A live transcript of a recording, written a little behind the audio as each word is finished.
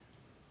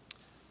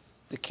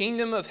The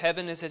kingdom of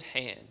heaven is at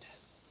hand.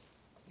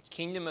 The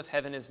kingdom of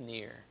heaven is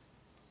near.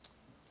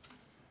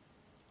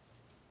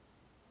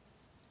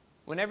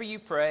 Whenever you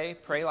pray,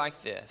 pray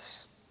like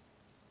this: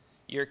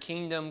 Your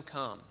kingdom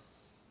come.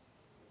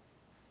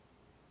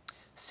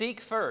 Seek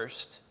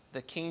first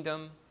the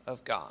kingdom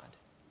of God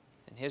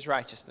and His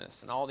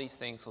righteousness, and all these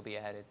things will be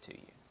added to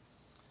you.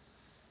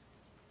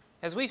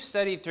 As we've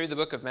studied through the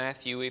book of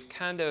Matthew, we've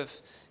kind of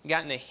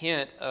gotten a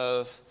hint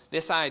of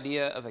this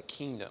idea of a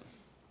kingdom,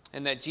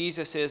 and that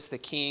Jesus is the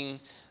king.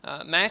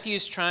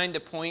 Matthew's trying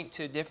to point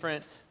to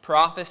different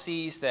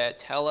prophecies that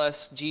tell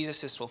us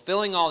Jesus is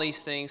fulfilling all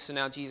these things, so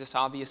now Jesus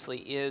obviously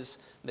is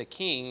the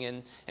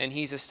king, and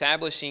He's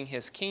establishing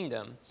His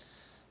kingdom.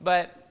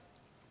 But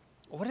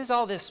what does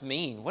all this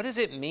mean? What does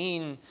it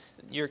mean,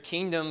 your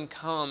kingdom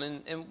come?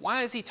 And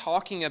why is He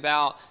talking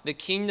about the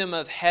kingdom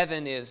of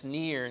heaven is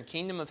near, and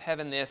kingdom of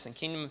heaven this, and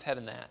kingdom of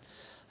heaven that?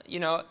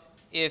 You know,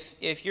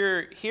 if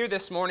you're here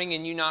this morning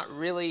and you're not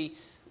really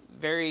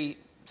very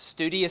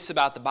studious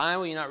about the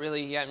Bible, you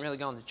haven't really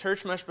gone to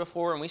church much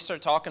before, and we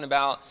start talking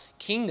about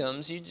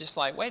kingdoms, you're just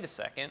like, wait a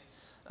second.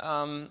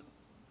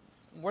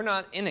 We're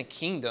not in a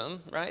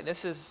kingdom, right?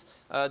 This is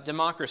a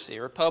democracy,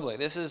 a republic.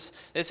 This is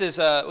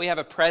we have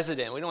a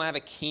president. We don't have a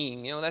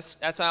king. You know,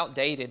 that's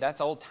outdated.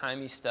 That's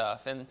old-timey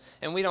stuff, and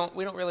we don't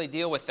really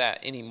deal with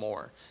that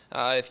anymore.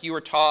 If you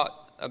were taught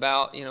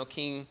about,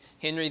 King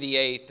Henry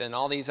VIII and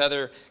all these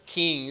other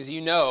kings,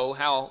 you know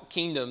how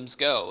kingdoms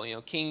go.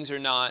 Kings are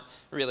not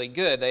really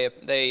good.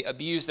 They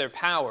abuse their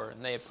power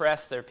and they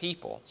oppress their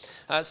people.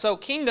 So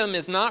kingdom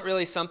is not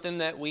really something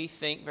that we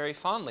think very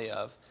fondly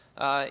of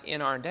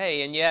in our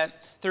day. And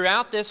yet,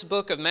 throughout this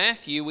book of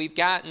Matthew, we've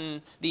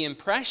gotten the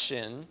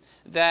impression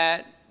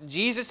that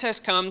Jesus has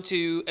come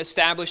to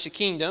establish a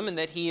kingdom and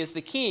that He is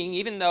the king,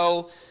 even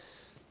though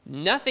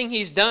nothing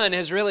He's done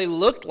has really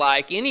looked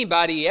like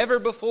anybody ever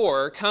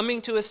before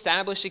coming to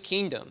establish a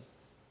kingdom.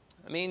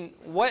 I mean,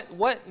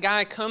 what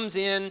guy comes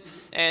in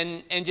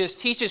and just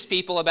teaches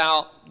people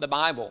about the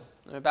Bible,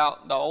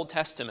 about the Old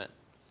Testament?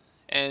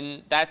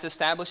 And that's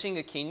establishing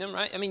a kingdom,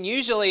 right? I mean,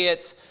 usually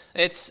it's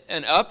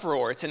an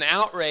uproar, it's an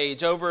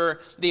outrage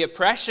over the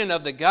oppression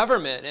of the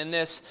government and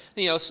this,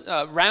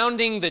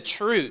 rounding the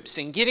troops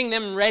and getting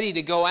them ready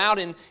to go out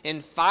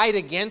and fight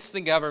against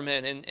the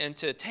government and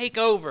to take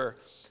over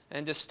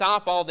and to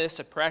stop all this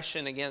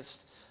oppression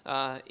against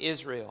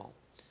Israel.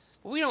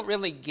 But we don't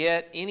really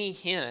get any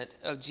hint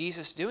of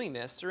Jesus doing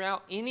this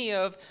throughout any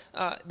of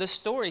the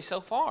story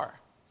so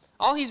far.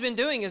 All He's been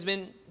doing has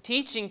been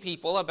teaching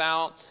people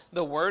about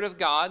the Word of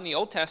God in the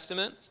Old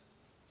Testament,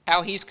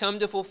 how He's come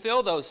to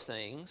fulfill those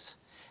things,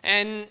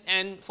 and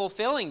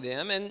fulfilling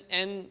them,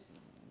 and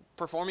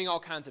performing all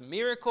kinds of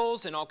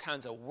miracles and all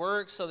kinds of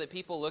works so that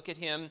people look at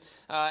Him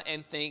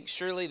and think,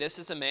 surely this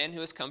is a man who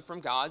has come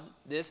from God.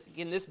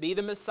 Can this be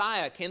the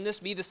Messiah? Can this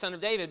be the Son of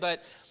David?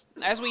 But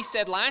as we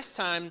said last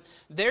time,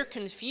 they're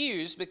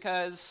confused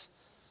because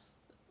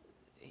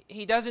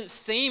He doesn't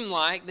seem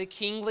like the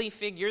kingly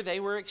figure they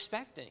were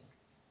expecting.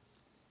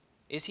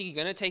 Is He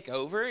going to take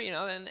over?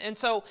 And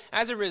so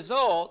as a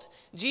result,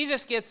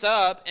 Jesus gets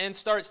up and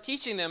starts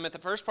teaching them at the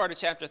first part of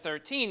chapter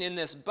 13 in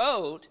this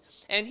boat,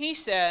 and He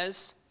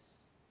says,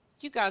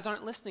 you guys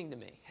aren't listening to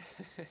me.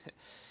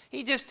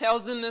 He just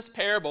tells them this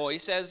parable. He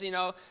says,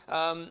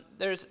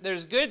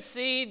 there's good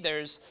seed,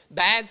 there's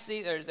bad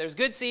seed, there's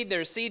good seed,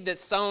 there's seed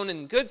that's sown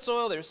in good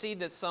soil, there's seed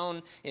that's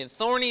sown in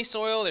thorny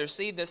soil, there's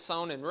seed that's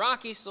sown in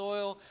rocky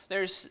soil,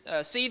 there's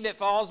seed that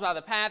falls by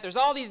the path. There's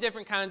all these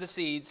different kinds of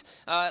seeds.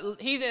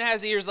 He that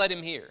has ears, let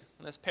him hear.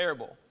 This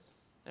parable.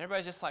 And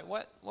everybody's just like,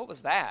 what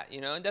was that?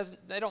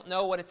 They don't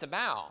know what it's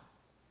about.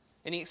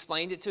 And He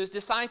explained it to His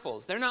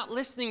disciples. They're not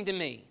listening to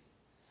me.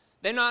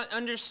 They're not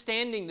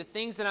understanding the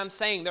things that I'm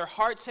saying. Their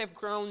hearts have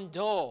grown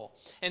dull.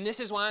 And this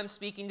is why I'm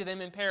speaking to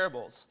them in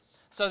parables,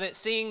 so that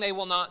seeing they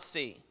will not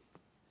see.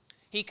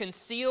 He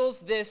conceals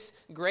this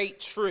great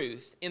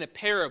truth in a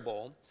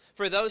parable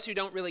for those who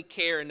don't really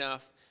care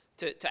enough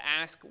to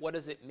ask, what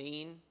does it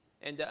mean,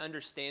 and to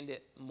understand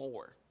it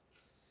more.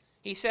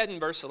 He said in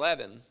verse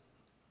 11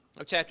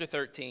 of chapter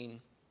 13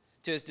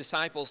 to His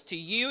disciples, to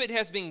you it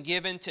has been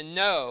given to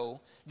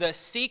know the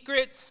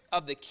secrets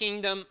of the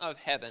kingdom of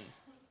heaven,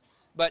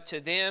 but to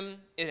them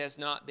it has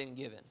not been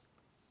given.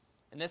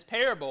 And this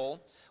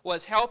parable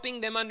was helping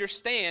them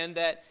understand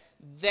that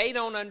they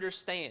don't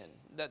understand.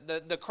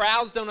 The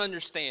crowds don't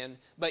understand,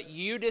 but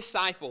you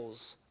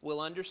disciples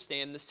will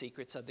understand the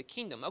secrets of the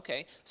kingdom.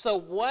 Okay, so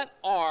what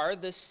are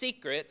the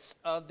secrets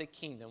of the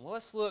kingdom? Well,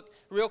 let's look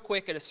real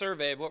quick at a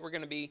survey of what we're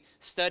going to be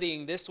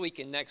studying this week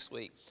and next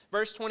week.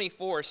 Verse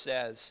 24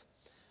 says,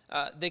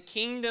 the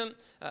kingdom,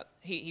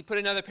 he put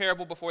another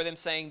parable before them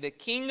saying, the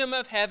kingdom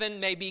of heaven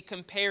may be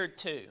compared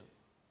to.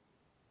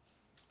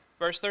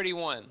 Verse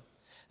 31,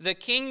 the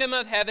kingdom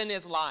of heaven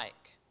is like.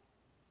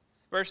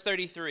 Verse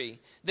 33,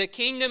 the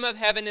kingdom of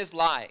heaven is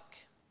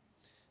like.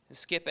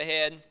 Skip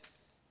ahead.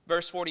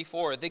 Verse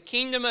 44, the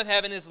kingdom of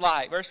heaven is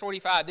like. Verse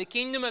 45, the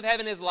kingdom of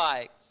heaven is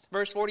like.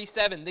 Verse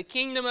 47, the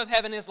kingdom of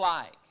heaven is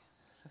like.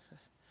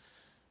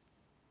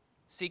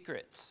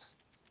 Secrets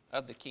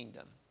of the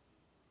kingdom.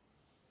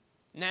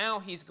 Now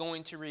he's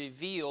going to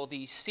reveal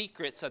these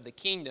secrets of the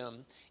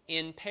kingdom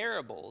in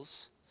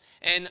parables.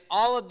 And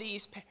all of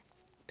these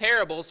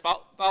parables,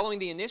 following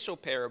the initial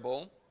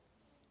parable,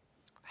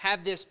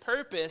 have this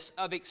purpose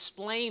of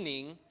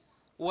explaining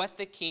what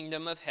the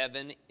kingdom of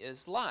heaven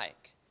is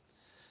like.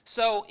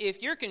 So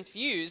if you're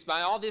confused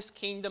by all this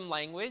kingdom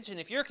language, and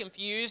if you're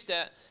confused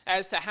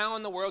as to how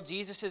in the world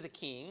Jesus is a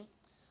king,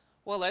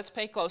 well, let's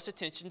pay close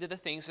attention to the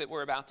things that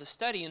we're about to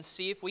study and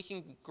see if we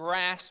can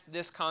grasp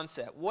this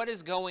concept. What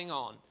is going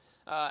on?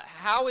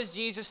 How is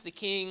Jesus the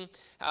king?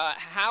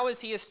 How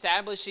is he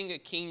establishing a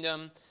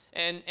kingdom?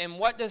 And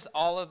what does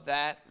all of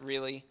that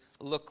really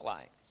look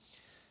like?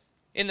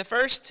 In the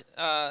first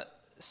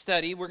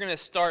study, we're going to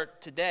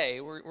start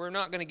today. We're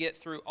not going to get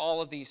through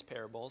all of these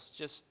parables,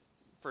 just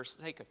for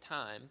sake of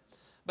time.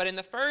 But in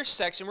the first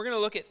section, we're going to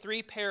look at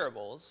 3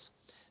 parables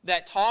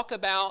that talk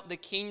about the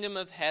kingdom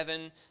of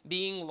heaven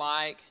being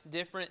like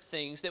different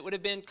things that would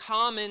have been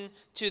common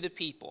to the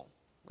people.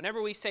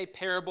 Whenever we say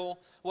parable,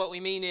 what we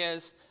mean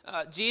is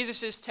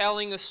Jesus is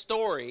telling a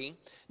story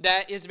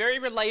that is very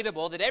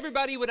relatable, that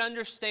everybody would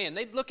understand.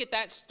 They'd look at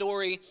that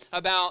story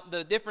about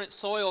the different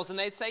soils and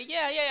they'd say,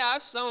 yeah,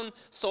 I've sown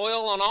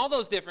soil on all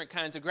those different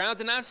kinds of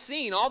grounds and I've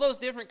seen all those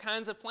different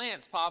kinds of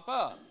plants pop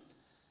up.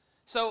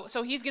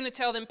 So he's going to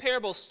tell them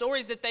parables,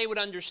 stories that they would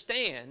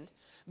understand,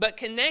 but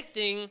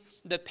connecting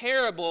the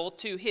parable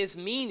to his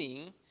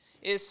meaning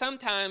is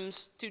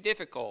sometimes too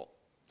difficult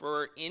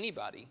for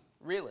anybody,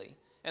 really,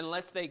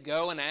 unless they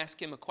go and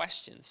ask him a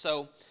question.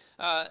 So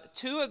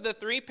 2 of the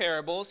 3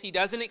 parables he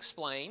doesn't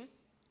explain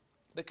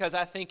because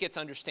I think it's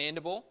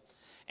understandable.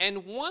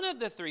 And one of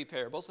the 3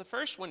 parables, the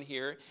first one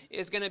here,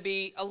 is going to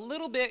be a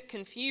little bit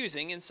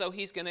confusing, and so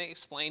he's going to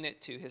explain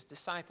it to his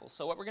disciples.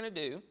 So what we're going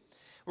to do,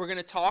 we're going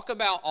to talk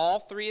about all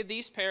 3 of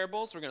these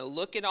parables. We're going to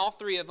look at all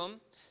 3 of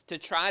them to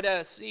try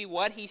to see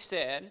what he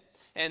said,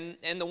 and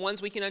the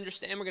ones we can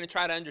understand, we're going to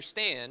try to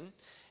understand.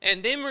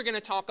 And then we're going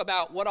to talk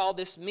about what all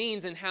this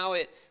means and how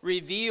it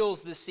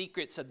reveals the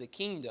secrets of the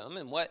kingdom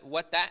and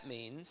what that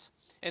means.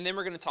 And then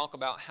we're going to talk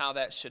about how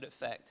that should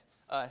affect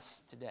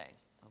us today.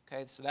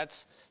 Okay, so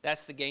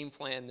that's the game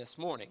plan this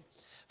morning.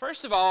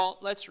 First of all,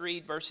 let's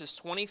read verses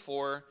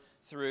 24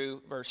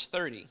 through verse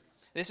 30.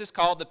 This is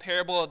called the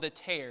parable of the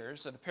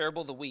tares, or the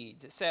parable of the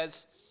weeds. It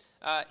says,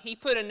 he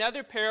put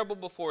another parable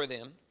before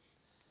them,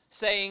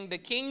 saying, the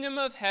kingdom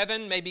of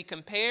heaven may be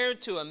compared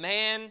to a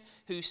man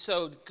who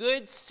sowed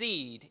good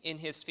seed in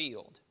his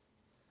field.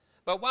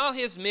 But while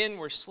his men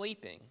were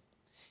sleeping,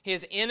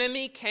 his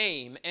enemy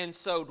came and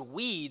sowed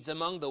weeds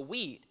among the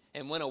wheat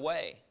and went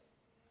away.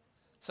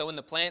 So when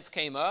the plants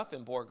came up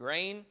and bore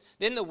grain,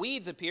 then the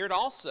weeds appeared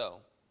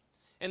also.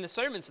 And the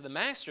servants of the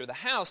master of the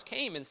house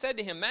came and said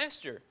to him,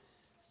 Master,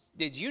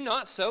 did you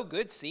not sow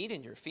good seed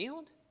in your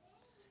field?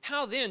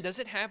 How then does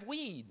it have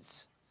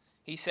weeds?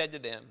 He said to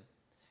them,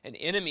 an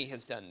enemy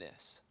has done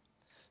this.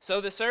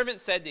 So the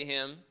servant said to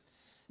him,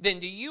 then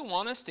do you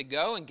want us to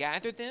go and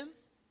gather them?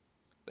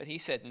 But he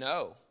said,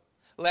 no,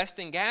 lest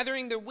in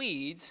gathering the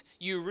weeds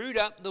you root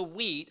up the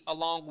wheat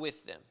along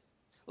with them.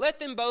 Let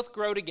them both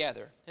grow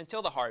together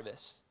until the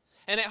harvest.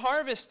 And at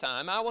harvest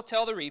time I will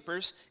tell the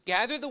reapers,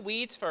 gather the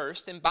weeds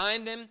first and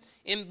bind them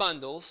in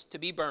bundles to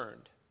be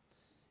burned,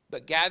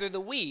 but gather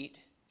the wheat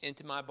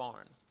into my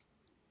barn.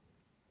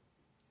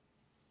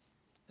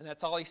 And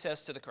that's all he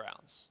says to the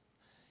crowds.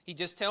 He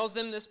just tells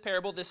them this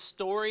parable, this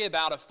story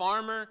about a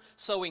farmer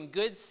sowing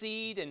good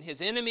seed and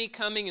his enemy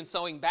coming and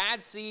sowing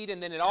bad seed,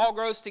 and then it all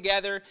grows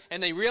together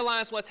and they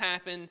realize what's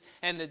happened,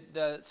 and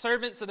the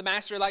servants of the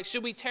master are like,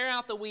 should we tear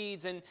out the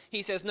weeds? And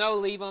he says, no,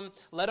 leave them,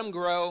 let them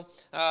grow,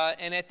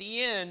 and at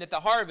the end, at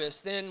the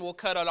harvest, then we'll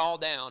cut it all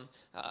down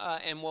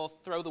and we'll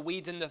throw the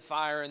weeds in the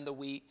fire and the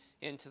wheat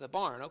into the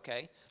barn.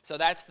 Okay, so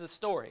that's the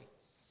story.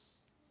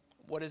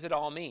 What does it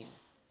all mean?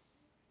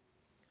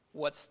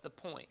 What's the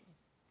point?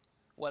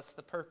 What's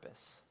the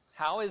purpose?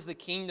 How is the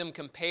kingdom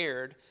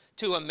compared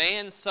to a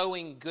man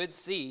sowing good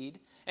seed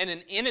and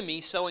an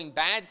enemy sowing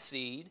bad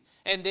seed,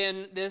 and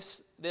then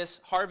this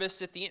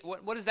harvest at the end?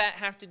 What does that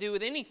have to do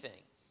with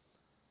anything?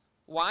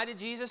 Why did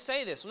Jesus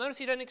say this? Well, notice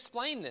he doesn't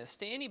explain this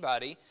to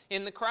anybody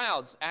in the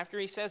crowds after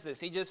he says this.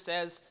 He just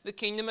says the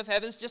kingdom of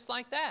heaven's just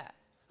like that.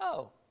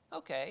 Oh,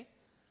 okay.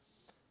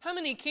 How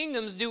many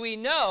kingdoms do we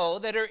know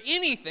that are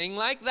anything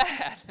like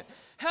that?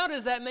 How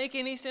does that make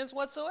any sense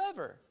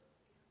whatsoever?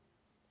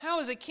 How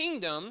is a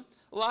kingdom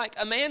like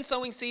a man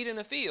sowing seed in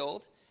a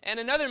field and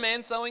another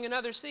man sowing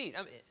another seed?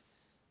 I mean,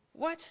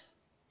 what?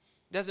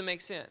 Doesn't make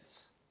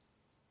sense.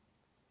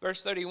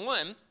 Verse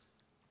 31,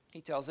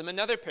 he tells them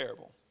another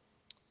parable.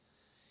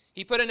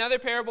 He put another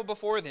parable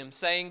before them,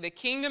 saying, the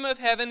kingdom of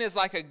heaven is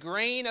like a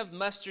grain of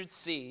mustard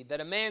seed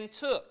that a man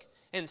took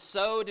and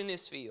sowed in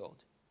his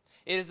field.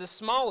 It is the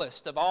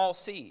smallest of all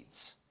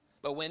seeds,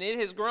 but when it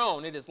has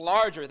grown, it is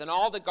larger than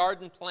all the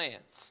garden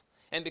plants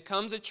and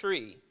becomes a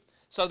tree,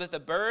 so that the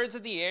birds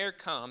of the air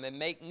come and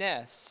make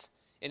nests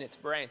in its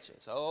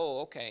branches. Oh,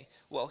 okay.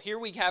 Well, here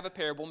we have a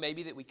parable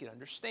maybe that we can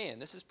understand.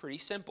 This is pretty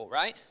simple,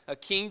 right? A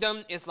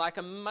kingdom is like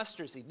a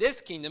mustard seed. This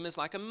kingdom is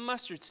like a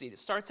mustard seed. It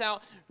starts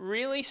out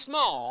really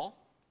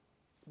small,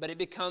 but it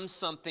becomes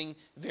something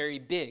very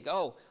big.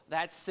 Oh,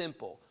 that's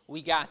simple.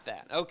 We got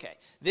that. Okay,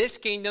 this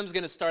kingdom's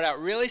going to start out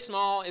really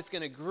small. It's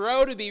going to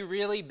grow to be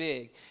really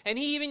big. And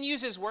he even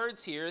uses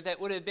words here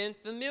that would have been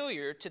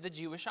familiar to the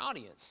Jewish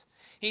audience.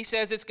 He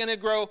says it's going to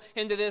grow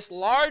into this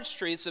large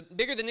tree. It's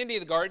bigger than any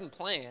of the garden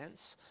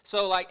plants.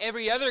 So like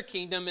every other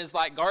kingdom is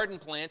like garden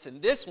plants,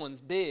 and this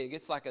one's big.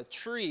 It's like a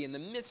tree in the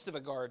midst of a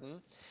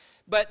garden.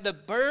 But the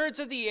birds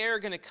of the air are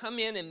going to come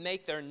in and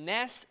make their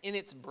nests in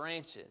its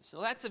branches.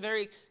 So that's a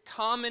very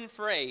common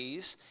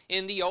phrase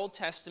in the Old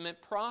Testament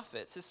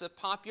prophets. It's a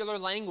popular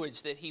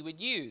language that he would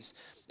use.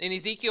 In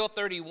Ezekiel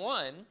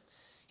 31,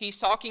 he's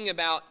talking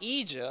about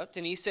Egypt,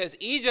 and he says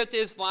Egypt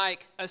is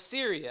like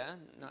Assyria,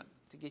 not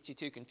to get you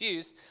too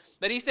confused,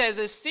 but he says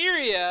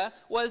Assyria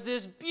was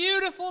this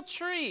beautiful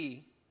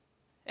tree,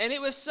 and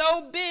it was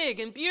so big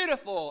and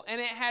beautiful,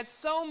 and it had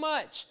so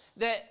much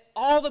that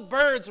all the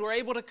birds were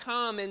able to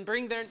come and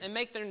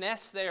make their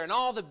nests there, and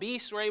all the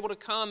beasts were able to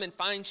come and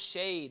find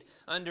shade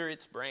under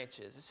its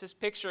branches. It's this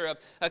picture of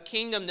a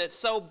kingdom that's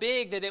so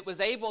big that it was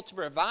able to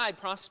provide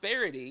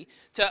prosperity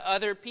to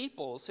other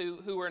peoples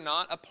who were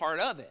not a part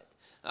of it,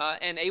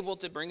 and able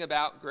to bring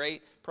about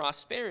great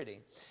prosperity.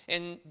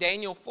 In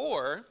Daniel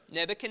 4,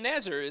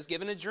 Nebuchadnezzar is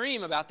given a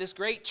dream about this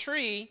great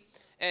tree.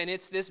 And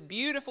it's this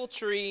beautiful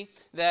tree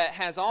that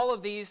has all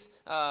of these,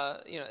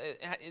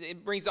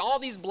 it brings all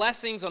these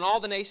blessings on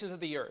all the nations of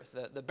the earth.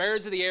 The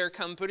birds of the air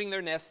come putting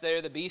their nests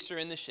there. The beasts are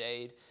in the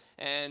shade.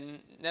 And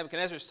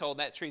Nebuchadnezzar's told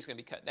that tree's going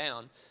to be cut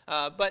down.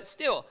 But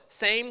still,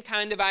 same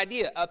kind of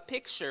idea. A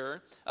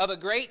picture of a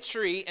great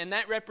tree, and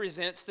that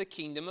represents the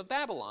kingdom of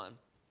Babylon.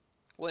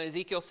 Well, in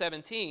Ezekiel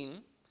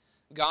 17,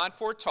 God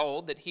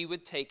foretold that he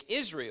would take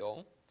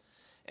Israel,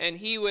 and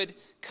he would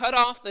cut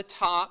off the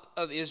top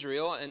of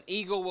Israel. An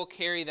eagle will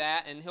carry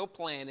that, and he'll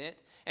plant it.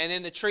 And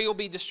then the tree will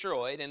be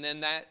destroyed. And then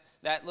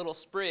that little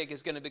sprig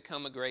is going to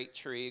become a great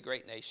tree, a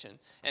great nation.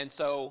 And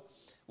so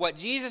what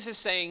Jesus is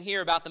saying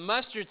here about the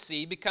mustard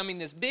seed becoming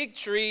this big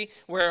tree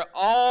where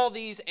all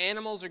these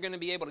animals are going to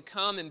be able to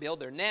come and build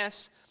their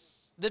nests,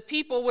 the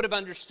people would have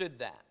understood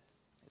that.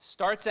 It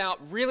starts out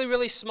really,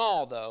 really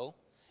small, though,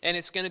 and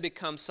it's going to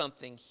become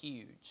something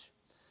huge.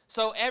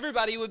 So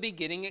everybody would be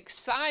getting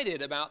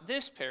excited about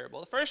this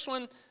parable. The first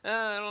one,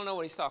 I don't know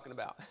what he's talking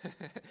about.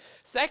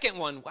 Second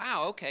one,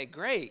 wow, okay,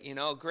 great.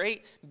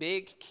 Great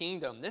big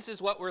kingdom. This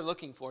is what we're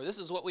looking for. This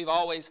is what we've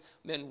always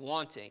been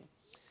wanting.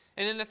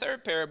 And in the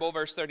third parable,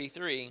 verse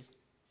 33,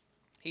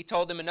 he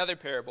told them another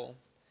parable.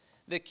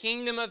 The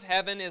kingdom of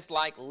heaven is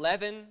like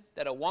leaven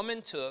that a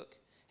woman took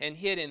and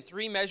hid in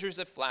 3 measures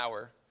of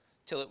flour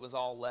till it was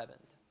all leavened.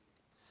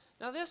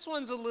 Now, this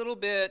one's a little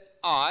bit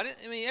odd.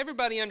 I mean,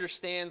 everybody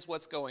understands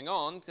what's going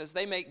on because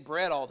they make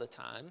bread all the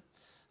time.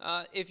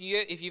 If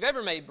you've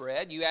ever made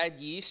bread, you add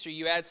yeast or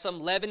you add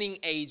some leavening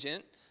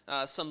agent,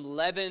 some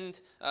leavened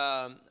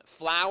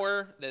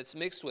flour that's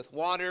mixed with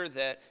water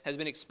that has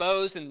been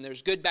exposed, and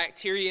there's good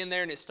bacteria in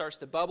there, and it starts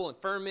to bubble and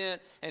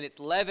ferment, and it's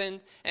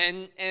leavened.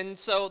 And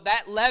so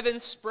that leaven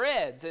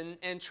spreads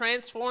and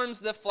transforms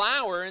the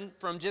flour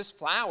from just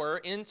flour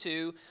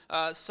into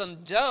some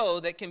dough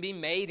that can be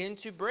made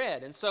into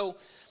bread. And so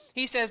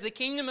he says the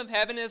kingdom of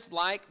heaven is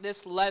like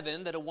this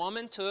leaven that a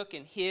woman took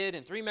and hid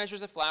in 3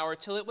 measures of flour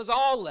till it was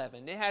all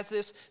leavened. It has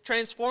this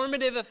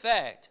transformative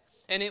effect,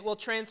 and it will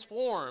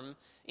transform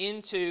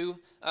into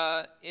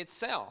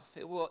itself.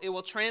 It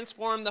will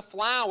transform the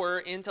flour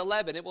into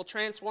leaven. It will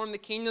transform the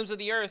kingdoms of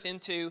the earth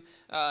into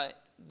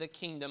the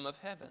kingdom of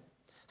heaven.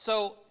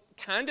 So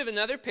kind of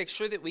another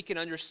picture that we can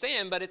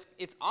understand, but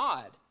it's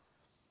odd.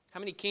 How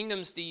many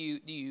kingdoms do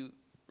you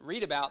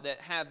read about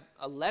that have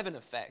a leaven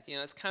effect?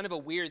 It's kind of a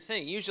weird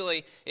thing.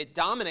 Usually it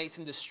dominates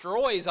and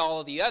destroys all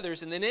of the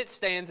others, and then it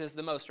stands as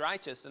the most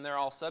righteous, and they're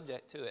all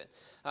subject to it.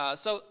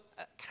 So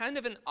kind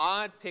of an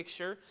odd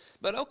picture,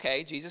 but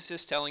okay, Jesus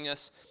is telling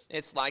us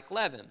it's like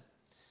leaven.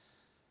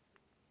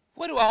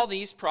 What do all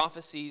these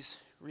prophecies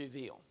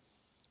reveal?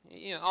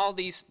 All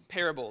these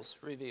parables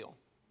reveal.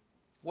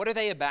 What are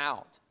they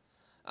about?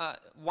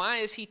 Why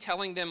is he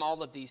telling them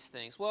all of these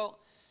things? Well,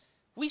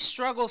 we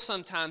struggle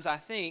sometimes, I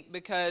think,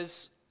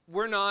 because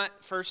we're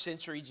not first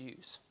century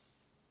Jews.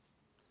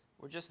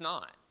 We're just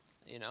not,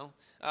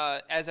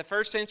 As a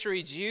first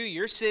century Jew,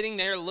 you're sitting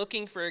there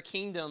looking for a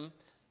kingdom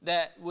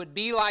that would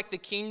be like the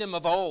kingdom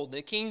of old,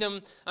 the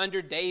kingdom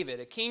under David,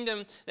 a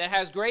kingdom that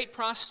has great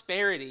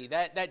prosperity,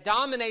 that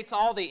dominates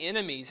all the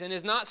enemies and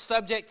is not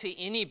subject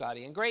to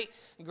anybody, and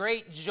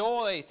great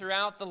joy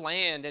throughout the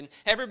land, and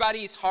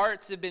everybody's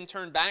hearts have been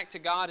turned back to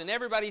God, and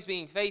everybody's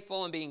being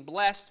faithful and being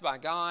blessed by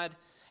God,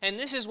 and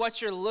this is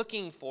what you're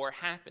looking for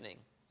happening.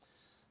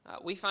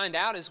 We find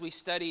out as we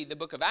study the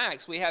book of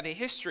Acts, we have a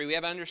history, we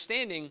have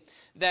understanding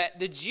that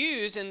the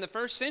Jews in the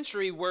first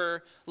century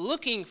were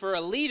looking for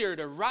a leader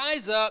to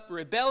rise up,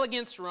 rebel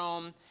against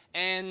Rome,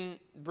 and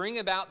bring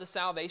about the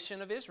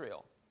salvation of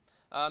Israel.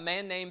 A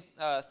man named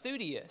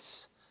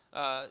Theudius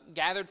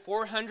gathered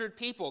 400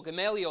 people.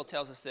 Gamaliel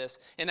tells us this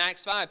in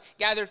Acts 5.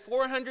 Gathered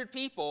 400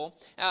 people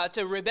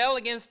to rebel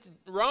against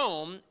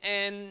Rome,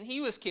 and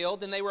he was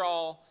killed, and they were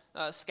all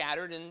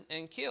scattered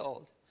and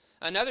killed.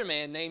 another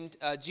man named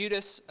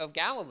Judas of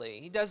Galilee.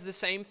 He does the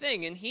same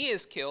thing, and he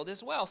is killed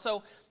as well.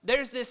 So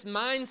there's this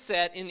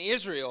mindset in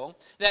Israel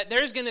that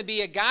there's going to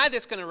be a guy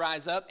that's going to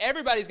rise up,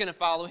 everybody's going to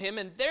follow him,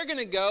 and they're going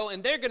to go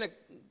and they're going to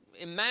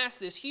amass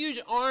this huge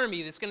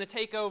army that's going to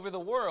take over the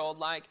world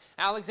like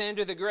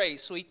Alexander the Great,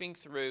 sweeping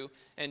through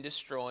and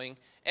destroying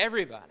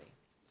everybody.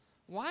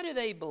 Why do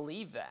they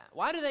believe that?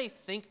 Why do they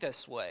think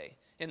this way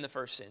in the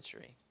first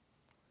century?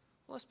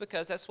 Well, it's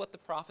because that's what the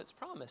prophets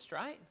promised,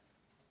 right?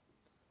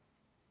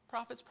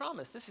 Prophets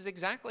promised. This is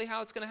exactly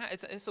how it's going to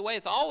happen. It's the way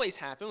it's always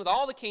happened with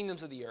all the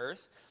kingdoms of the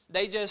earth.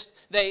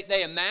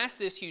 They amass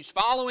this huge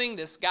following.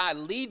 This guy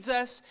leads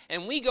us,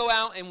 and we go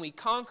out and we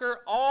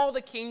conquer all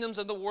the kingdoms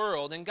of the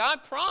world. And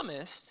God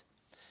promised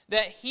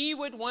that he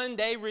would one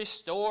day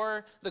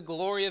restore the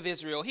glory of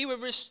Israel. He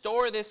would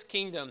restore this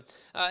kingdom.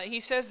 He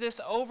says this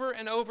over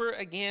and over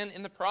again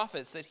in the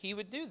prophets, that he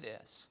would do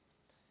this.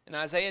 In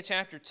Isaiah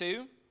chapter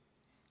 2,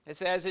 it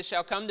says, "It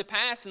shall come to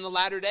pass in the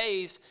latter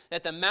days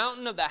that the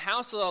mountain of the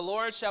house of the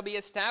Lord shall be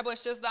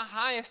established as the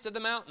highest of the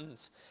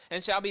mountains,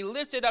 and shall be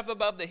lifted up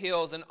above the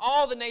hills, and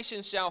all the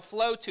nations shall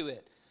flow to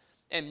it.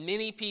 And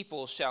many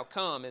people shall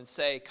come and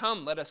say,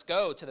 Come, let us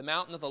go to the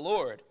mountain of the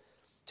Lord,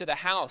 to the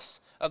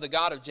house of the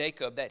God of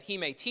Jacob, that he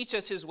may teach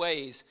us his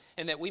ways,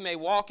 and that we may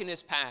walk in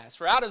his paths.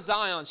 For out of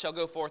Zion shall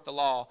go forth the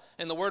law,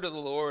 and the word of the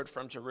Lord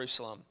from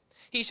Jerusalem.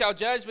 He shall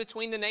judge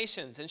between the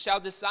nations, and shall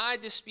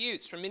decide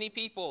disputes for many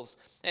peoples.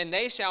 And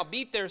they shall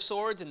beat their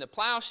swords into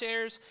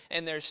plowshares,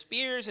 and their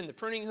spears into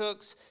pruning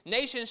hooks.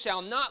 Nation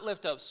shall not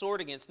lift up sword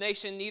against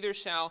nation, neither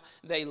shall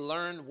they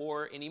learn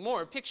war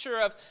anymore." A picture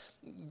of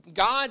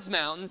God's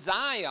mountain,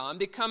 Zion,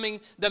 becoming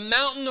the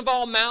mountain of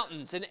all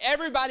mountains, and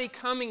everybody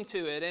coming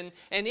to it.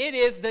 And it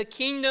is the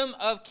kingdom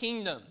of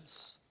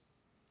kingdoms.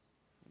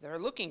 They're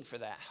looking for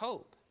that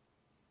hope.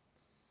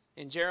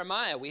 In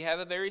Jeremiah, we have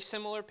a very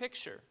similar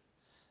picture,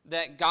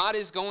 that God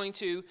is going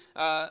to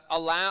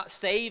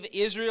save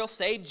Israel,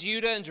 save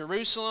Judah and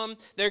Jerusalem.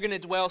 They're going to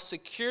dwell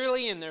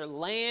securely in their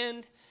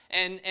land,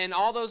 and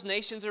all those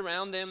nations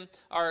around them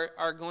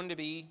are going to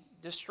be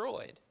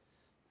destroyed.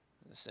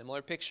 A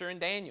similar picture in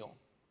Daniel,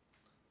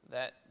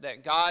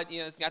 that God,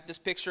 has got this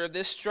picture of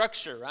this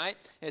structure, right?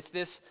 It's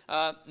this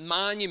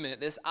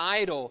monument, this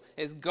idol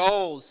is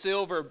gold,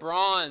 silver,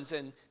 bronze,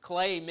 and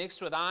clay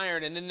mixed with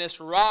iron. And then this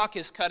rock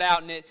is cut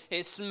out, and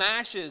it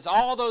smashes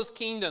all those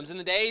kingdoms. In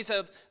the days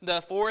of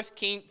the fourth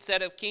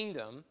set of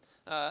kingdom,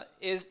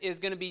 is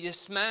going to be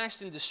just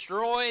smashed and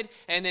destroyed.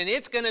 And then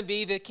it's going to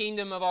be the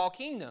kingdom of all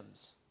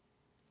kingdoms.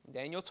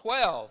 Daniel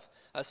 12,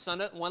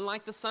 one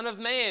like the Son of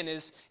Man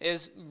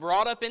is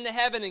brought up into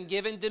heaven and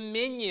given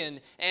dominion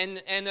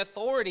and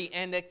authority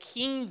and a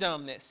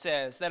kingdom, it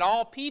says, that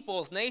all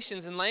peoples,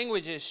 nations, and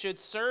languages should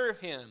serve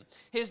him.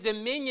 His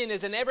dominion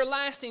is an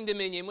everlasting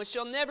dominion which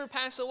shall never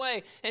pass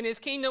away, and his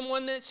kingdom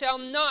one that shall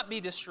not be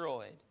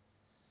destroyed.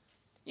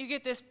 You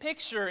get this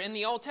picture in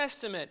the Old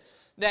Testament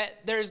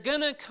that there's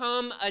going to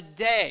come a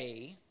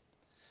day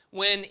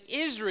when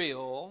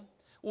Israel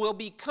will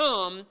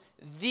become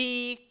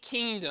the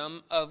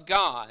kingdom of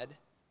God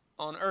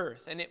on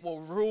earth, and it will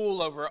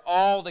rule over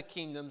all the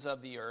kingdoms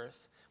of the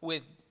earth,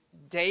 with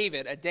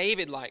David, a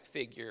David-like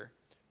figure,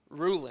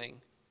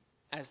 ruling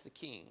as the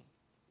king.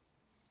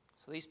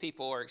 So these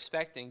people are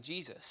expecting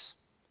Jesus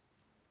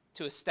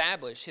to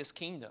establish his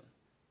kingdom,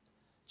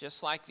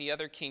 just like the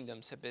other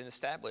kingdoms have been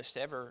established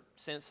ever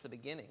since the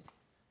beginning.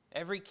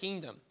 Every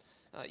kingdom.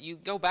 You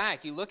go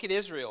back, you look at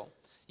Israel,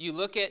 you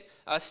look at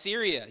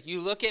Syria, you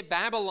look at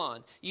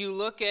Babylon, you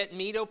look at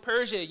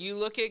Medo-Persia, you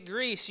look at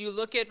Greece, you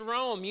look at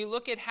Rome, you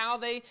look at how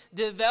they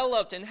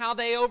developed and how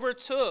they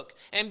overtook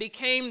and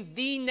became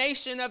the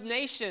nation of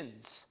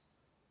nations.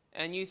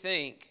 And you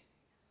think,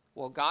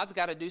 well, God's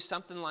got to do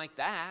something like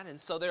that, and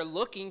so they're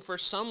looking for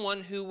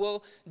someone who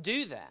will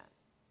do that.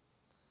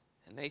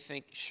 And they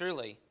think,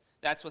 surely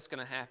that's what's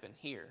going to happen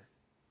here.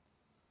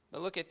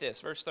 But look at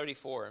this, verse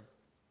 34.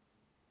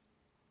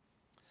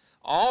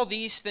 All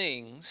these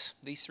things,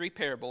 these three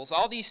parables,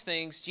 all these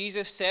things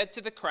Jesus said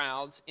to the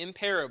crowds in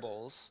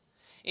parables.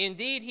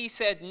 Indeed, he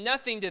said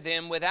nothing to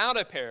them without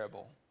a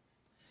parable.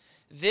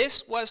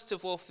 This was to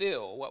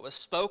fulfill what was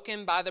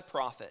spoken by the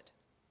prophet.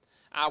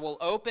 I will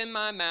open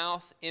my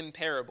mouth in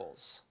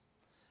parables.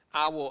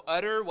 I will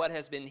utter what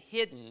has been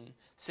hidden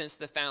since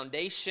the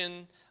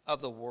foundation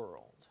of the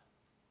world.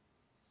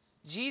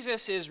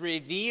 Jesus is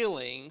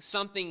revealing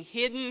something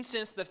hidden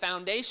since the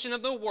foundation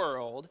of the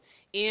world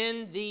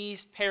in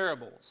these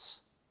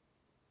parables.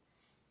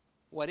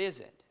 What is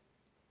it?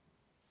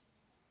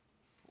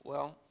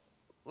 Well,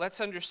 let's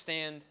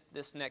understand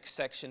this next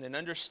section and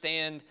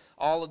understand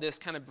all of this,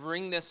 kind of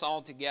bring this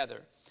all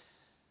together.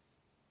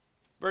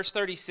 Verse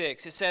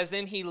 36, it says,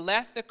 Then he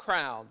left the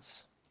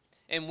crowds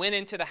and went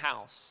into the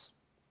house.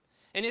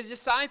 And his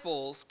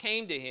disciples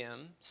came to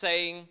him,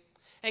 saying,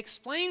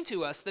 Explain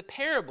to us the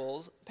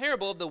parable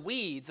of the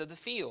weeds of the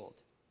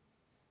field.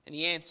 And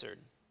he answered,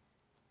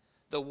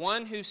 The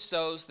one who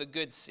sows the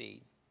good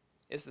seed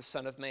is the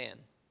Son of Man.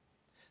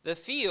 The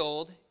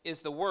field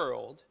is the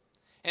world,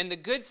 and the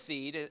good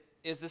seed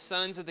is the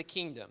sons of the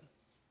kingdom.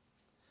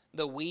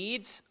 The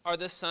weeds are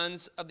the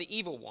sons of the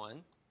evil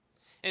one,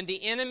 and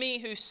the enemy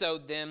who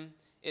sowed them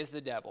is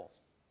the devil.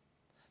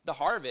 The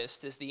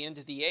harvest is the end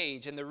of the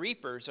age, and the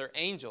reapers are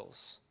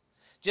angels.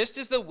 Just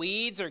as the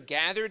weeds are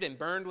gathered and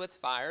burned with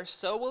fire,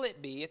 so will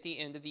it be at the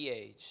end of the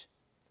age.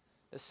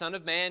 The Son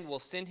of Man will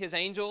send his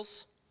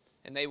angels,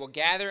 and they will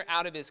gather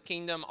out of his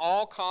kingdom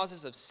all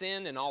causes of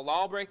sin and all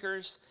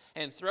lawbreakers,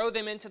 and throw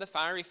them into the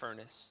fiery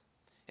furnace.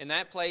 In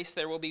that place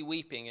there will be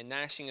weeping and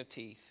gnashing of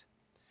teeth.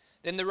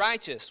 Then the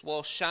righteous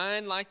will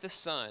shine like the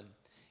sun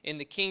in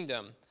the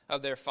kingdom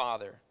of their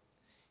Father.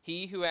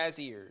 He who has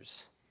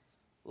ears,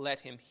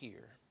 let him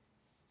hear.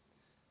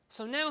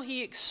 So now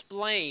he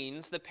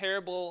explains the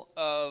parable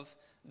of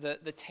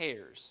the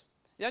tares.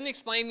 He doesn't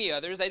explain the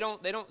others.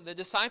 The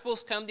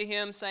disciples come to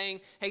him saying,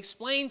 hey,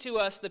 explain to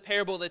us the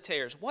parable of the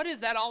tares. What is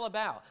that all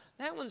about?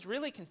 That one's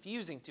really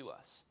confusing to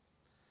us.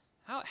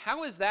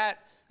 How is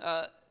that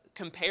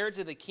compared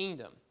to the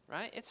kingdom,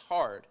 right? It's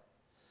hard.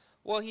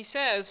 Well, he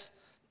says,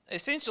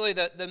 essentially,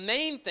 the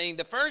main thing,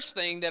 the first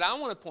thing that I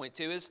want to point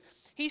to is,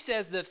 he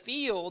says the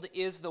field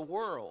is the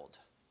world.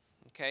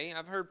 Okay,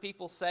 I've heard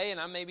people say, and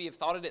I maybe have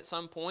thought it at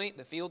some point,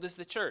 the field is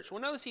the church.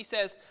 Well, notice he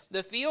says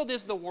the field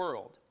is the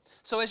world.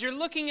 So as you're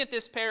looking at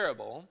this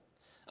parable,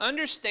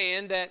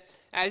 understand that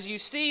as you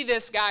see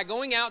this guy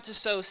going out to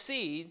sow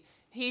seed,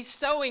 he's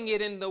sowing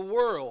it in the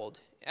world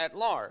at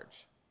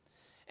large.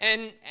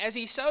 And as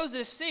he sows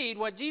this seed,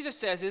 what Jesus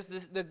says is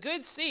the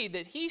good seed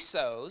that he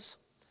sows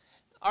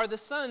are the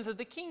sons of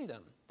the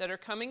kingdom that are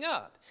coming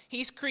up.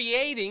 He's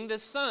creating the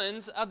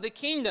sons of the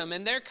kingdom,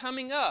 and they're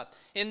coming up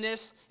in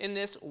this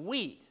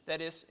wheat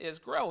that is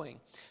growing.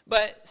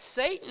 But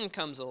Satan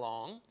comes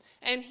along,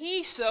 and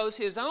he sows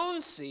his own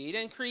seed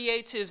and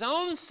creates his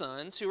own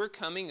sons who are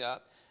coming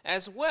up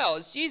as well.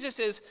 As Jesus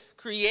is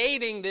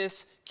creating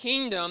this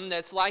kingdom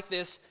that's like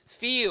this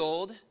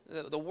field,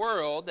 the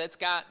world, that's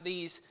got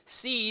these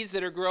seeds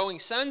that are growing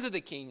sons of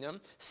the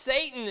kingdom,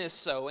 Satan is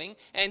sowing,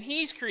 and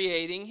he's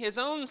creating his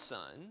own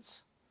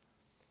sons.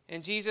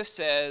 And Jesus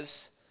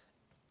says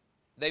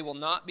they will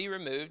not be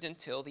removed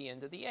until the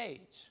end of the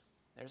age.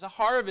 There's a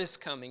harvest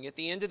coming at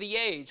the end of the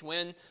age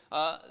when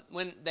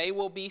they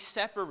will be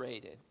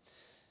separated.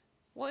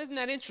 Well, isn't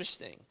that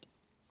interesting?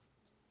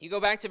 You go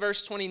back to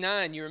verse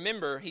 29, you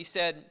remember he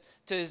said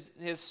to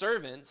his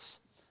servants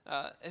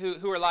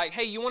who are like,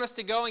 hey, you want us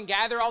to go and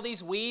gather all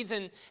these weeds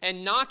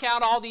and knock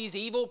out all these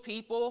evil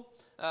people?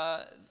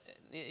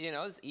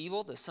 It's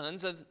evil, the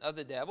sons of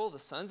the devil, the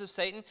sons of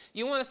Satan.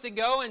 You want us to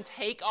go and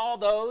take all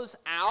those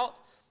out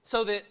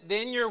so that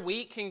then your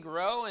wheat can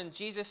grow? And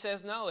Jesus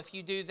says, no, if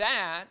you do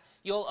that,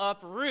 you'll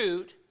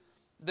uproot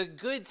the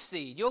good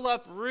seed. You'll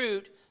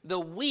uproot the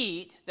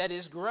wheat that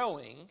is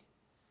growing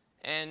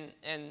and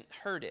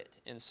hurt it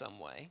in some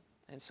way.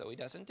 And so he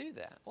doesn't do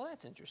that. Well,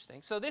 that's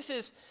interesting. So this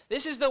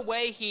is the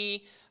way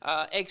he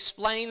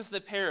explains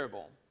the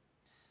parable.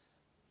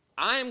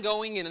 I am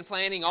going and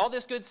planting all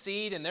this good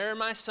seed, and there are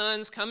my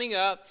sons coming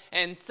up,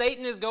 and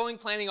Satan is going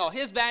planting all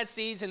his bad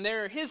seeds, and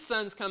there are his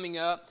sons coming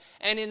up.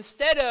 And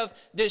instead of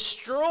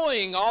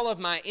destroying all of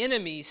my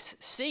enemy's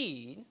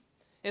seed,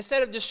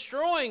 instead of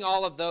destroying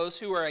all of those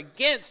who are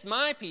against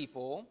my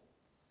people,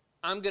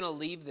 I'm going to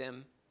leave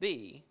them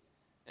be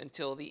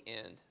until the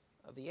end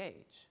of the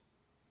age.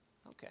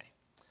 Okay,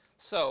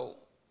 so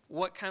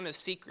what kind of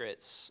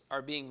secrets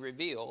are being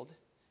revealed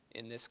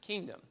in this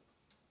kingdom?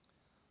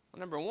 Well,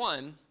 number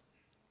one,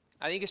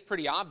 I think it's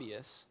pretty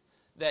obvious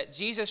that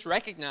Jesus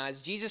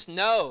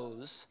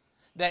knows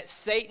that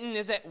Satan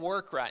is at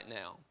work right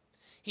now.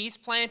 He's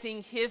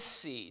planting his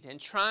seed and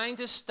trying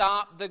to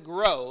stop the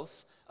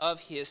growth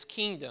of his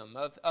kingdom,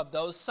 of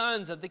those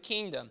sons of the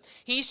kingdom.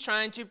 He's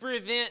trying to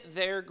prevent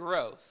their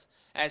growth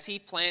as he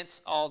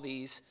plants all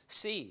these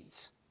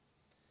seeds.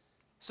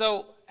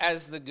 So,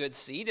 as the good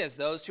seed, as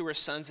those who are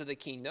sons of the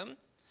kingdom,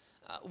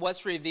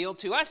 what's revealed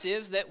to us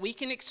is that we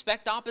can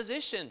expect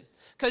opposition,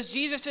 because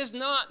Jesus is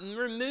not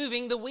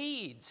removing the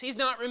weeds. He's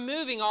not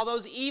removing all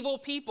those evil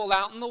people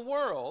out in the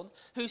world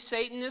who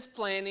Satan is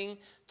planning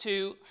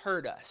to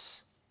hurt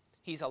us.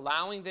 He's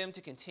allowing them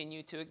to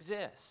continue to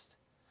exist.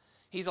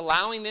 He's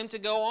allowing them to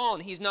go on.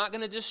 He's not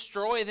going to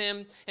destroy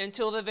them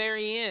until the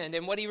very end.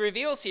 And what he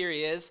reveals here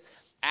is,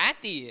 at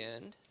the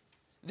end,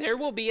 there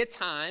will be a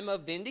time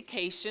of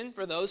vindication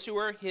for those who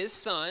are his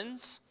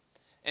sons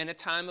and a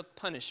time of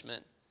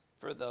punishment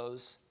for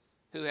those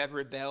who have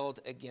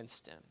rebelled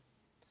against him.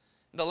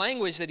 The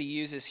language that he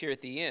uses here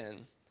at the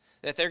end,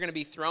 that they're going to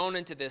be thrown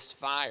into this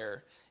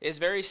fire, is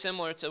very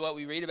similar to what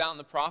we read about in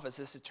the prophets,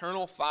 this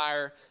eternal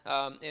fire.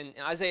 In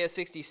Isaiah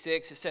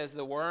 66, it says,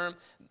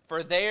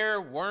 for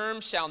their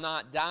worm shall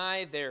not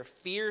die, their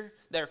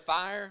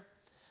fire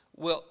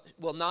will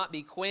not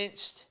be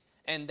quenched,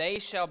 and they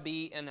shall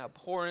be an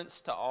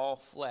abhorrence to all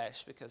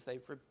flesh, because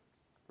they've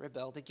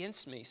rebelled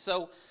against me.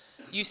 So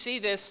you see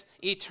this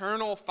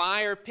eternal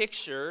fire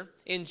picture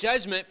in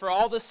judgment for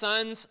all the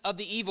sons of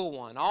the evil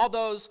one, all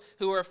those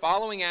who are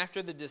following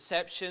after the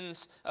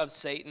deceptions of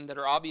Satan that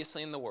are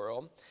obviously in the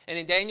world. And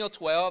in Daniel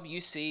 12, you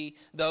see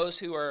those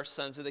who are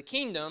sons of the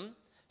kingdom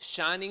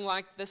shining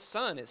like the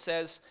sun. It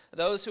says,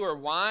 those who are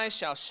wise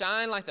shall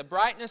shine like the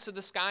brightness of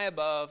the sky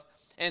above,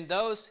 and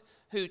those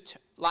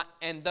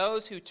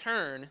who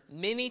turn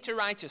many to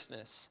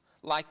righteousness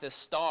like the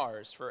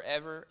stars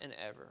forever and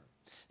ever.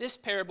 This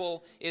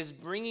parable is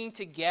bringing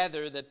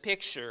together the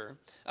picture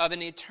of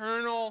an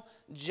eternal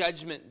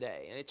judgment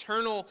day, an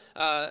eternal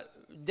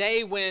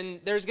day when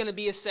there's going to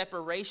be a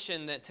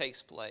separation that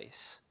takes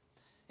place.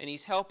 And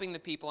he's helping the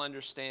people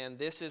understand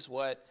this is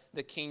what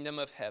the kingdom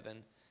of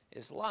heaven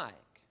is like.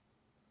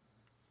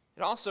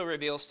 It also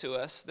reveals to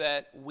us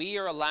that we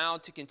are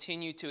allowed to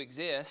continue to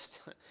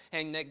exist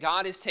and that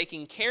God is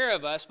taking care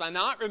of us by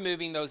not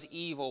removing those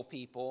evil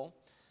people,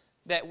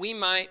 that we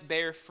might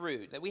bear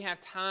fruit, that we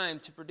have time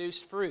to produce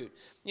fruit.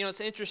 You know,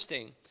 it's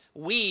interesting.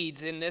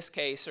 Weeds, in this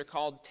case, are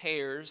called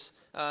tares.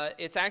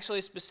 It's actually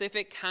a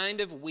specific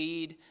kind of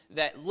weed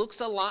that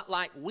looks a lot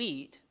like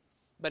wheat,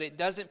 but it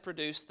doesn't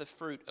produce the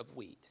fruit of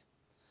wheat.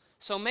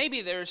 So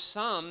maybe there's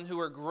some who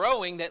are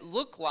growing that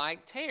look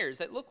like tares,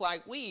 that look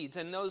like weeds,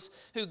 and those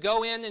who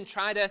go in and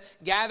try to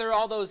gather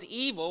all those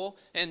evil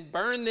and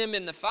burn them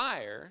in the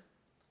fire,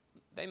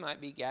 they might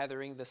be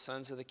gathering the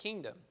sons of the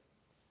kingdom,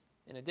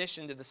 in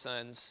addition to the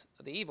sons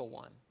of the evil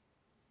one.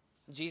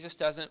 Jesus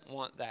doesn't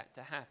want that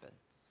to happen.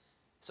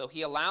 So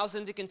he allows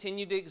them to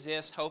continue to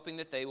exist, hoping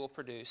that they will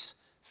produce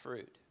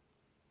fruit.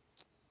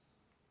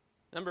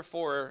 Number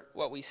 4,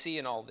 what we see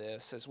in all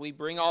this, as we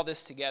bring all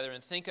this together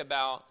and think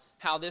about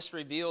how this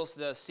reveals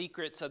the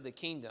secrets of the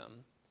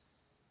kingdom,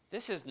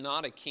 this is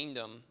not a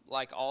kingdom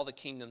like all the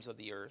kingdoms of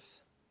the earth.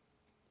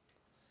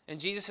 And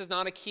Jesus is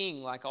not a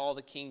king like all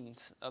the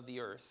kings of the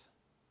earth.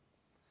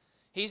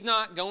 He's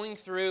not going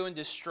through and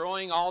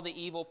destroying all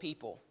the evil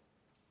people.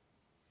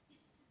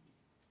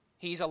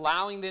 He's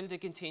allowing them to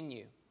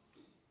continue.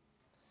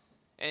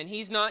 And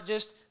he's not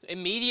just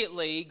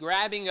immediately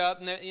grabbing up,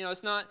 and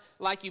it's not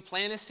like you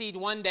plant a seed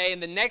one day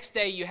and the next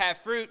day you have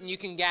fruit and you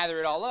can gather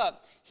it all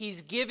up.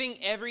 He's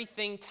giving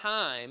everything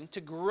time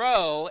to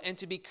grow and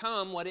to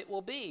become what it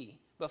will be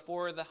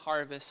before the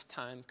harvest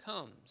time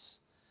comes.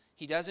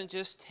 He doesn't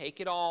just take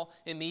it all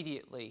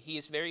immediately. He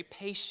is very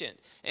patient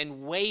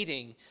and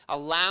waiting,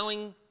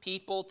 allowing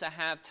people to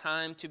have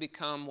time to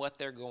become what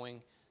they're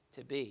going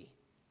to be.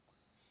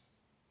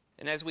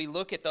 And as we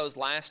look at those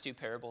last 2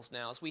 parables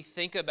now, as we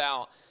think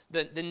about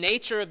the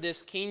nature of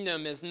this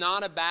kingdom is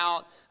not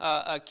about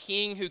a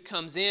king who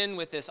comes in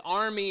with this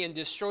army and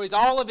destroys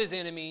all of his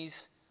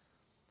enemies.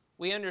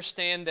 We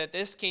understand that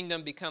this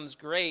kingdom becomes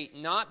great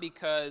not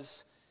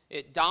because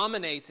it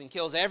dominates and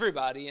kills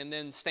everybody and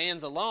then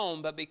stands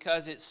alone, but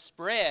because its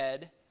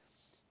spread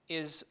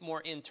is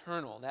more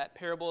internal. That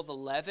parable of the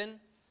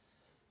leaven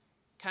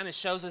kind of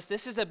shows us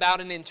this is about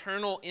an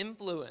internal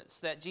influence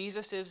that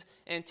Jesus is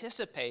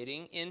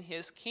anticipating in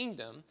his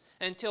kingdom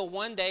until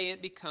one day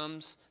it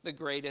becomes the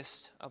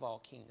greatest of all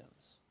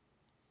kingdoms.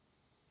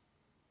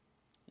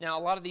 Now,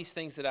 a lot of these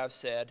things that I've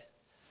said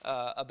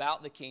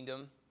about the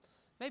kingdom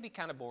may be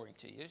kind of boring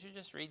to you. As you're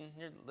just reading,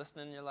 you're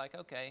listening, you're like,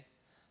 okay.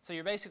 So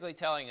you're basically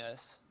telling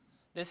us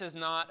this is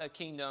not a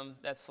kingdom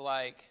that's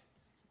like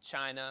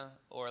China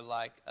or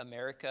like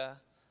America.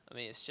 I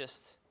mean,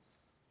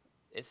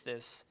 it's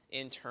this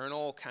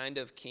internal kind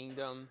of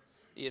kingdom,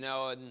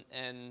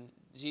 and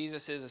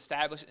Jesus is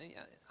established.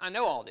 I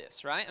know all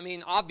this, right? I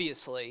mean,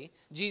 obviously,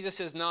 Jesus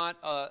is not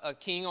a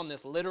king on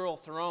this literal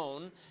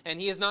throne, and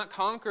he has not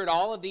conquered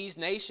all of these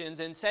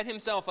nations and set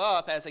himself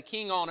up as a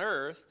king on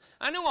earth.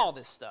 I know all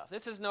this stuff.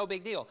 This is no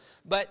big deal.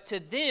 But to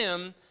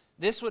them,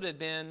 this would have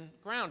been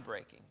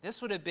groundbreaking.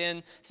 This would have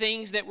been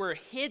things that were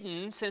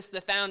hidden since the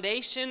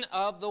foundation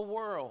of the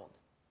world.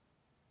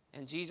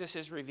 And Jesus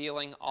is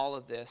revealing all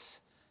of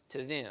this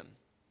to them.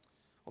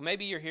 Well,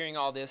 maybe you're hearing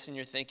all this and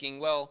you're thinking,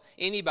 well,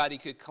 anybody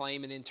could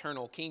claim an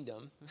internal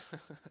kingdom.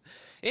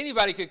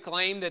 Anybody could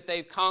claim that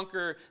they're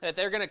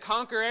going to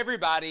conquer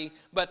everybody,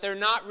 but they're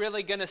not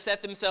really going to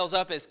set themselves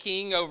up as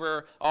king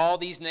over all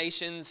these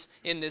nations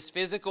in this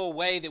physical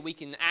way that we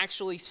can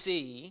actually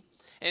see.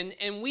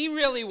 And we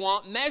really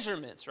want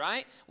measurements,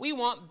 right? We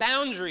want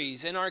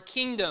boundaries in our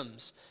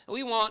kingdoms.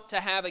 We want to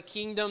have a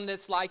kingdom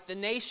that's like the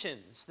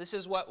nations. This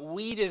is what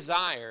we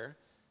desire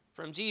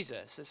from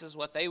Jesus. This is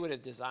what they would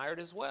have desired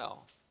as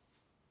well.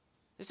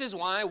 This is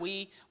why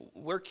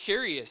we're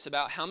curious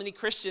about how many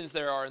Christians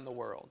there are in the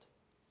world.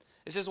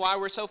 This is why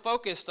we're so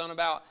focused on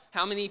about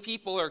how many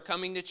people are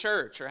coming to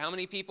church or how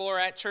many people are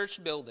at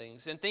church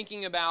buildings and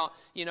thinking about,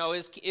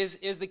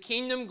 is the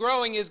kingdom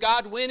growing? Is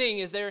God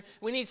winning?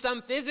 We need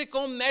some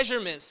physical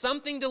measurement,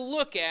 something to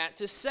look at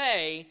to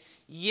say,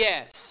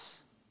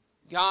 yes,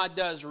 God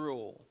does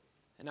rule,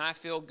 and I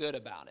feel good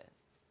about it.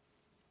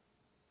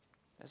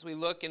 As we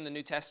look in the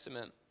New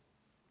Testament,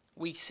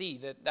 we see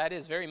that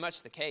is very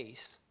much the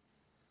case.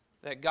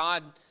 That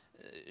God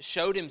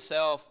showed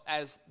himself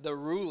as the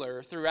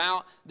ruler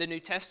throughout the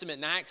New Testament.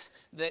 In Acts,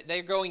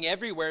 they're going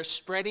everywhere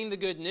spreading the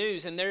good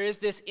news, and there is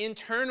this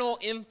internal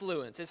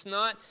influence. It's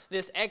not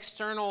this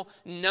external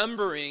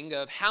numbering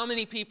of how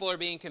many people are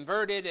being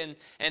converted,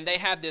 and they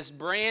have this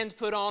brand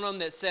put on them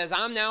that says,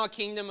 I'm now a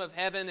kingdom of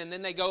heaven, and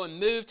then they go and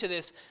move to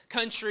this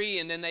country,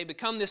 and then they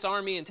become this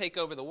army and take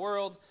over the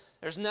world.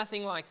 There's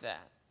nothing like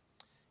that.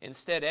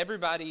 Instead,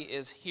 everybody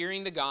is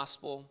hearing the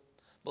gospel,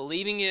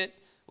 believing it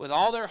with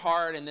all their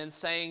heart, and then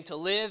saying to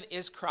live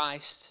is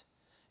Christ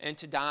and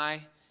to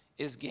die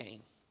is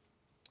gain.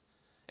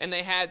 And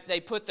they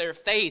put their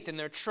faith and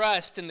their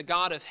trust in the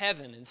God of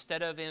heaven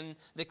instead of in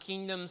the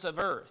kingdoms of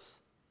earth.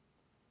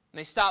 And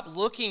they stopped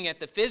looking at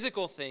the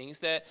physical things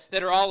that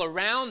are all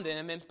around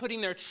them and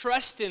putting their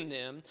trust in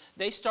them.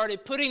 They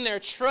started putting their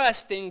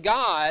trust in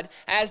God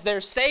as their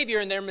Savior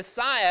and their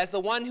Messiah, as the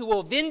one who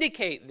will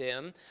vindicate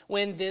them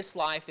when this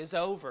life is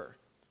over.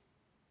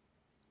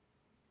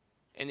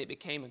 And it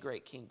became a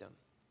great kingdom.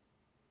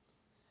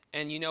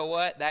 And you know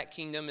what? That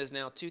kingdom is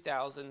now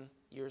 2,000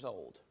 years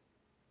old.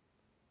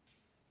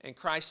 And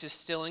Christ is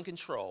still in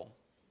control.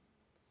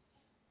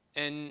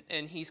 And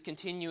he's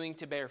continuing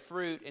to bear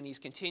fruit, and he's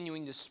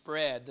continuing to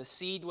spread. The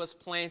seed was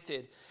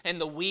planted,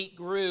 and the wheat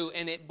grew,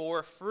 and it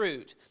bore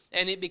fruit.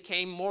 And it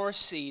became more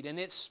seed, and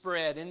it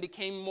spread, and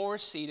became more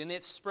seed, and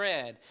it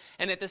spread.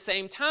 And at the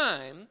same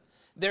time,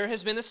 there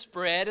has been a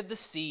spread of the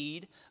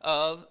seed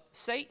of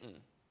Satan.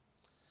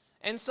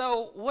 And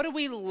so what do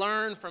we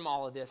learn from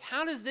all of this?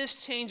 How does this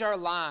change our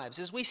lives?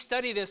 As we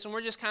study this and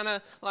we're just kind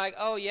of like,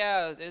 oh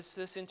yeah, it's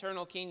this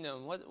internal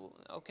kingdom.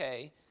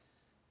 Okay.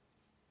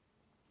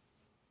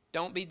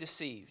 Don't be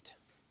deceived.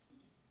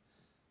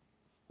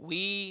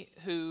 We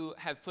who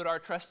have put our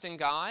trust in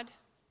God,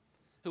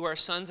 who are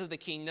sons of the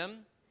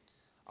kingdom,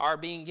 are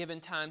being given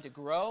time to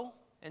grow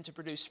and to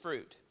produce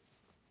fruit.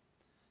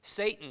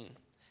 Satan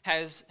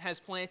has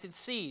planted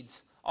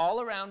seeds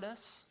all around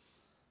us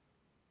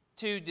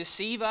to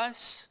deceive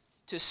us,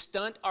 to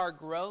stunt our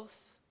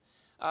growth,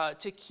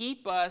 to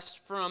keep us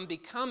from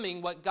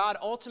becoming what God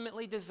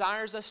ultimately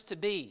desires us to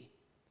be.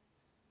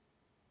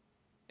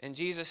 And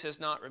Jesus is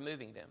not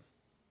removing them,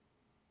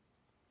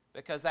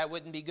 because that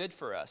wouldn't be good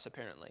for us,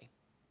 apparently.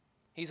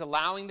 He's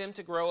allowing them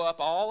to grow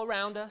up all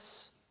around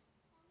us.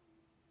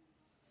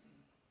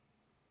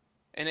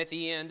 And at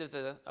the end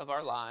of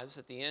our lives,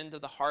 at the end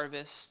of the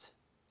harvest,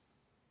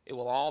 it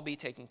will all be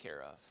taken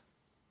care of.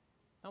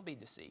 Don't be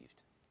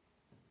deceived.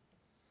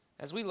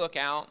 As we look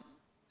out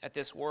at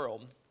this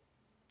world,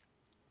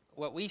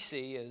 what we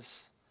see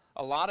is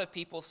a lot of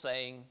people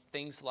saying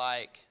things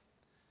like,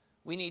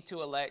 we need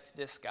to elect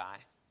this guy.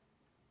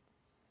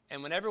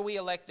 And whenever we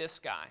elect this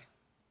guy,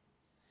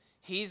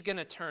 he's going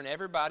to turn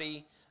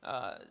everybody's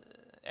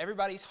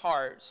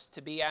hearts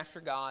to be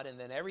after God, and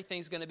then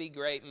everything's going to be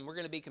great, and we're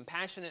going to be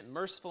compassionate and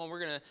merciful, and we're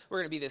going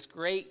to be this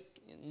great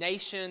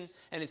nation,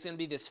 and it's going to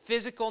be this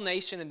physical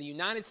nation, and the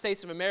United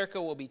States of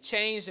America will be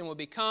changed and will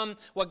become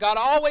what God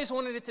always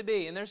wanted it to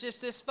be. And there's just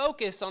this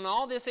focus on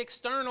all this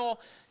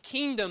external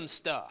kingdom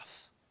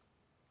stuff.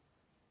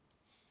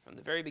 From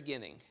the very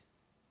beginning,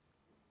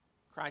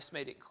 Christ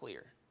made it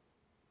clear.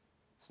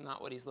 It's not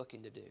what he's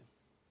looking to do.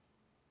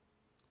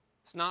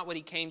 It's not what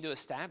he came to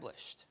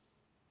establish.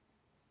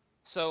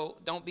 So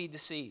don't be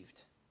deceived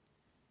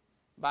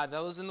by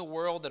those in the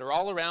world that are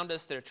all around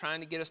us that are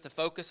trying to get us to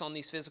focus on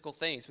these physical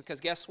things.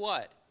 Because guess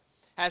what?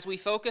 As we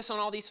focus on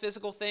all these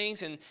physical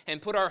things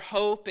and put our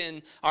hope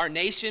in our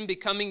nation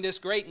becoming this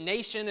great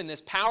nation and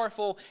this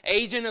powerful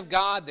agent of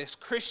God, this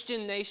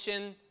Christian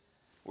nation,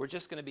 we're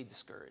just going to be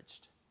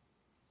discouraged.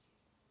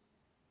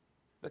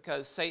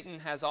 Because Satan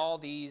has all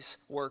these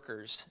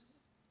workers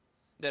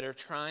that are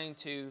trying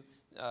to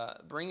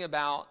bring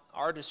about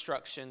our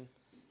destruction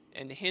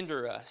and to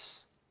hinder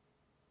us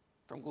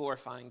from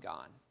glorifying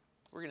God.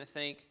 We're going to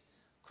think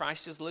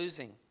Christ is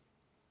losing,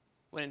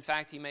 when in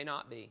fact he may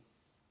not be.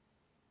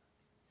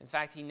 In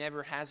fact, he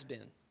never has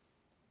been.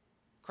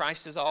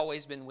 Christ has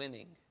always been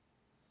winning.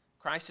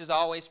 Christ is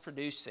always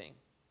producing.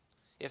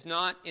 If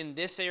not in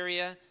this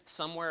area,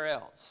 somewhere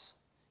else.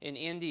 In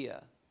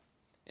India,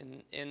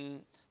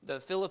 in the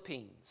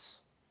Philippines,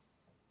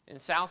 in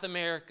South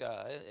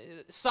America,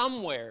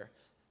 somewhere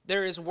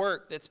there is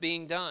work that's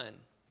being done.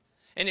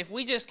 And if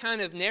we just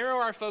kind of narrow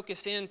our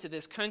focus into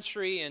this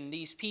country and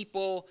these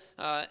people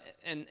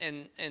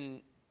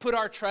and put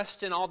our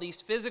trust in all these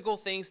physical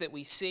things that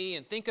we see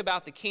and think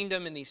about the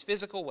kingdom in these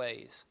physical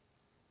ways,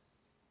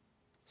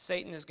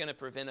 Satan is going to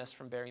prevent us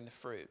from bearing the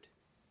fruit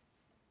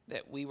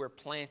that we were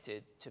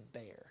planted to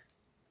bear.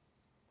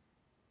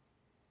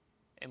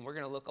 And we're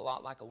going to look a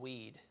lot like a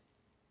weed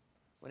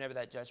whenever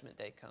that judgment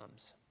day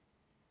comes.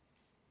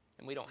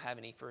 And we don't have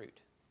any fruit.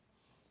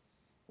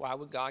 Why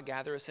would God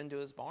gather us into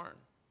his barn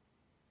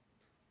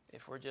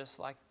if we're just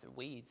like the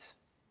weeds?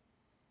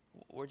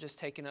 We're just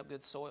taking up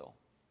good soil.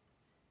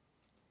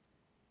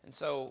 And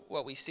so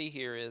what we see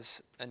here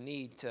is a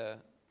need to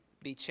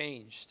be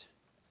changed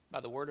by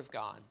the Word of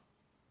God,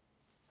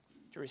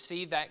 to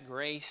receive that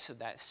grace of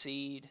that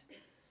seed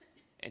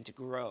and to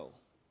grow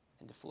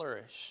and to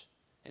flourish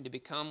and to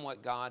become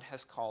what God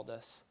has called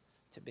us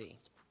to be.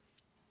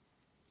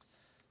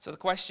 So the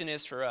question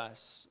is for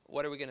us,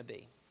 what are we going to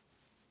be?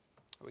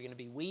 Are we going to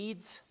be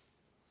weeds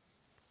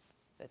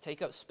that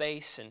take up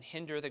space and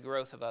hinder the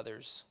growth of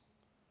others?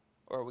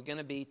 Or are we going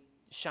to be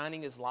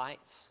shining as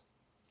lights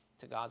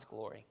to God's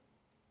glory?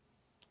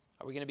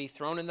 Are we going to be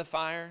thrown in the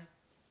fire?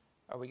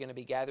 Or are we going to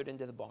be gathered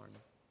into the barn?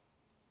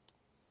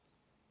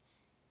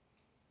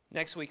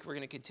 Next week, we're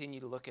going to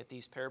continue to look at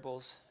these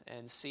parables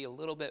and see a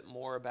little bit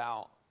more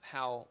about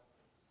how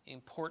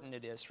important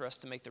it is for us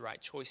to make the right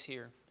choice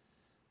here.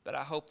 But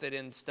I hope that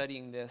in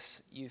studying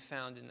this, you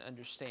found an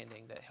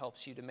understanding that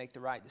helps you to make the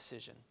right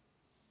decision.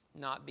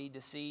 Not be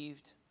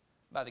deceived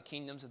by the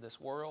kingdoms of this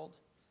world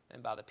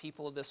and by the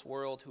people of this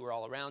world who are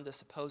all around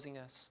us opposing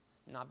us.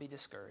 Not be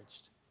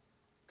discouraged.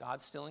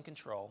 God's still in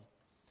control.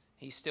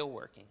 He's still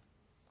working.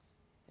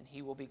 And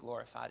He will be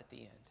glorified at the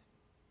end.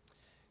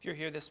 If you're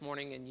here this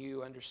morning and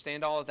you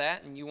understand all of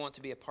that and you want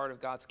to be a part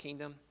of God's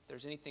kingdom, if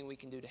there's anything we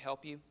can do to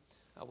help you,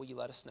 will you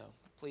let us know?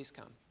 Please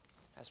come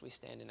as we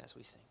stand and as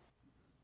we sing.